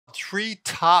3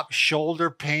 top shoulder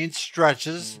pain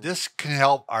stretches. This can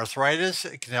help arthritis.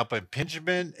 It can help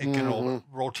impingement. It can help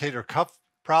rotator cuff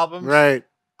problems. Right.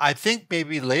 I think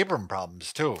maybe labrum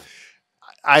problems too.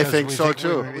 I 'Cause think we so think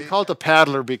too. we- We call it the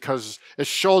paddler because it's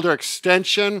shoulder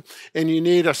extension, and you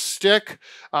need a stick,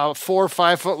 a 4 or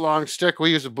 5 foot long stick.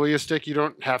 We use a Booyah stick. You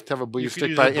don't have to have a Booyah could stick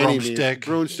use by a any means. broomstick.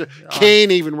 Broomstick.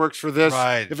 Cane even works for this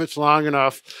Right. if it's long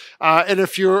enough. And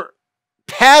if you're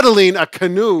paddling a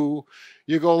canoe,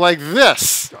 you go like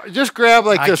this. Just grab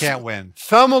like I this. can't win.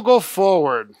 Thumb will go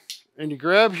forward, and you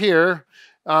grab here.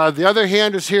 The other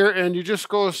hand is here, and you just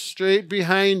go straight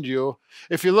behind you.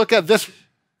 If you look at this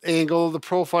angle, the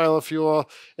profile, if you will,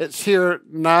 it's here,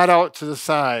 not out to the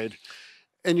side.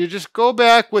 And you just go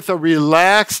back with a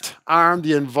relaxed arm.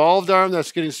 The involved arm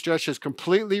that's getting stretched is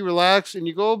completely relaxed, and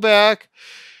you go back,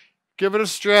 give it a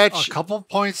stretch. A couple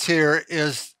points here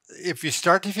is if you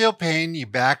start to feel pain, you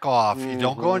back off. You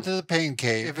don't go into the pain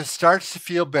cave. If it starts to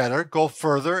feel better, go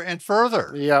further and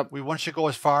further. Yep. We want you to go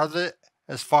as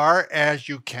far as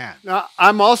you can. Now,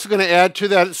 I'm also going to add to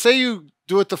that. Say you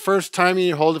do it the first time and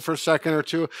you hold it for a second or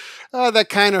two. That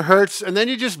kind of hurts. And then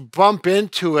you just bump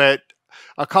into it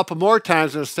a couple more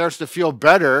times and it starts to feel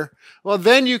better. Well,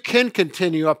 then you can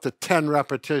continue up to 10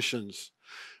 repetitions.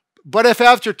 But if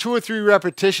after 2 or 3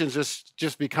 repetitions it's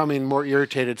just becoming more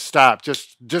irritated, stop.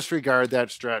 Just disregard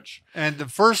that stretch. And the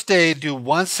first day, do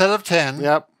 1 set of 10.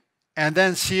 Yep. And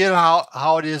then see it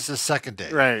how it is the second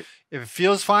day. Right. If it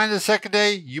feels fine the second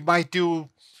day, you might do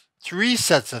 3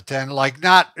 sets of 10, like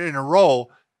not in a row,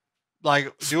 like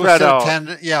do a Spread set out. of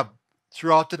 10, yeah,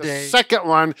 throughout the day. The second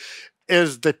one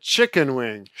is the chicken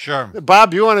wing. Sure.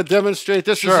 Bob, you want to demonstrate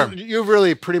this? Sure. You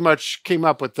really pretty much came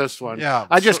up with this one. Yeah.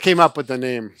 I just came up with the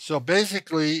name. So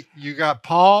basically, you got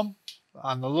palm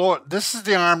on the lower. This is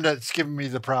the arm that's giving me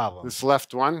the problem. This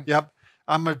left one. Yep.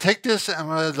 I'm going to take this,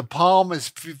 the palm is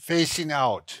facing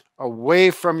out.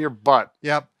 Away from your butt.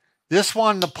 Yep. This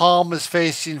one, the palm is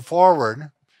facing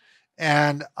forward.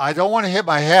 And I don't want to hit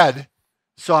my head.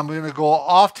 So I'm going to go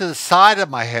off to the side of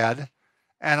my head.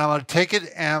 And I'm going to take it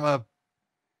and I'm going to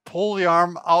pull the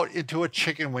arm out into a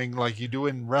chicken wing like you do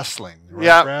in wrestling. Right,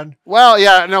 Yeah. Brad? Well,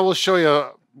 yeah. No, we'll show you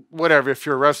whatever. If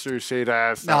you're a wrestler, you say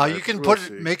that. Now you can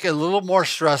make it a little more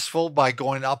stressful by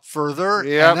going up further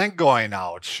Yep. and then going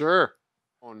out. Sure.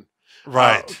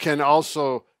 Right. Can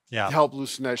also Yeah. help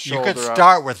loosen that shoulder You could up.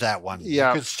 start with that one. Yeah.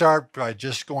 You could start by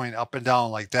just going up and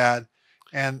down like that.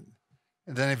 And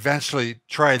then eventually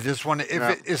try this one. If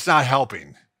Yeah. it's not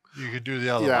helping, you could do the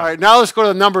other Yeah. one. All right. Now let's go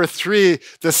to number 3,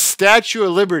 the Statue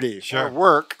of Liberty. Sure. Or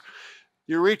work.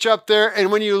 You reach up there,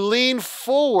 and when you lean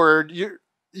forward, you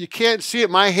can't see it.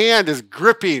 My hand is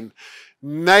gripping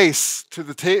nice to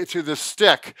the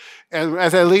stick, and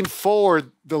as I lean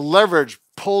forward, the leverage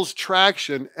pulls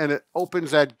traction, and it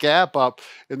opens that gap up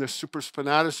in the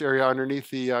supraspinatus area underneath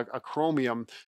the acromion.